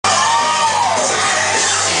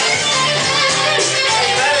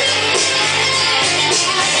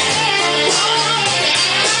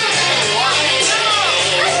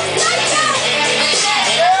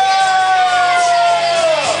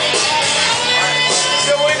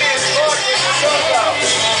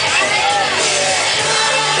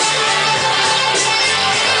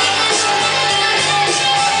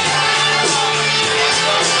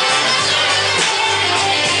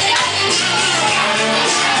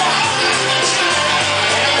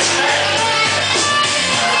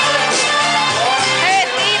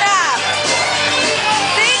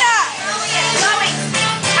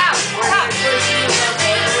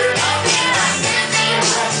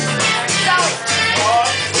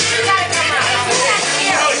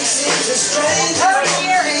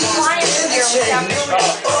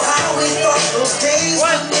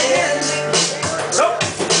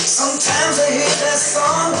Sometimes I hear that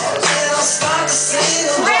song and I'll start to sing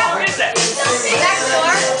along. What is that? Next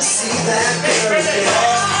door. See that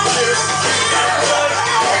girl.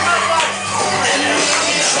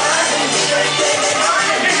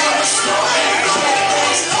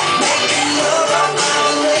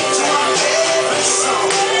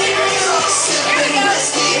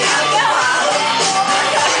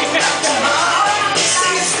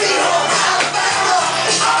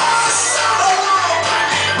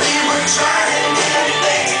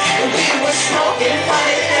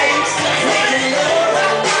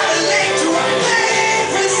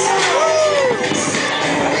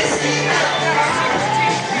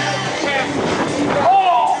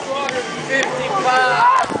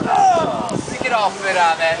 All fit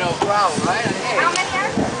on that, no problem, right? Hey. How many are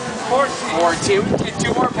there? 14. We get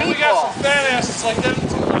 2 more people. We got some fat asses like them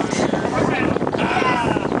too.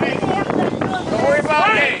 Don't worry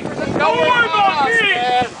about me. Don't worry about us, me.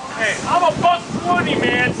 man. Hey, I'm a $120,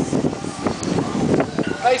 man.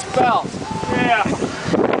 Nice belt. Yeah.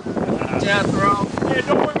 Jethro. Yeah,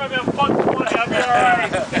 don't worry about that $120. I'll be alright.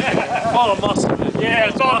 All the muscle, man. Yeah,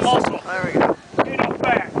 it's all muscle. There we go. Ain't no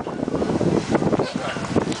fat.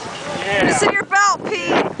 Let me see your belt,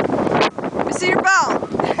 Pete. Let me see your belt.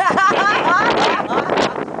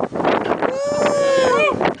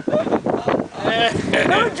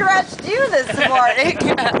 Who dressed you this morning?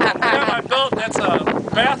 Yeah, my belt, that's a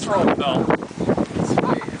bathrobe belt.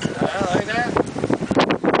 I like that.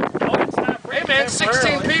 Oh, it's not Hey man,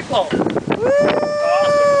 16 people. Awesome.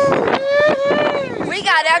 We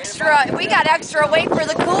got extra weight for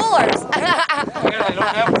the coolers. Yeah, I don't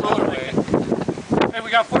have cooler weight. Hey, we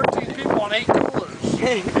got 14 people on 8 coolers.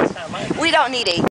 We don't need 8.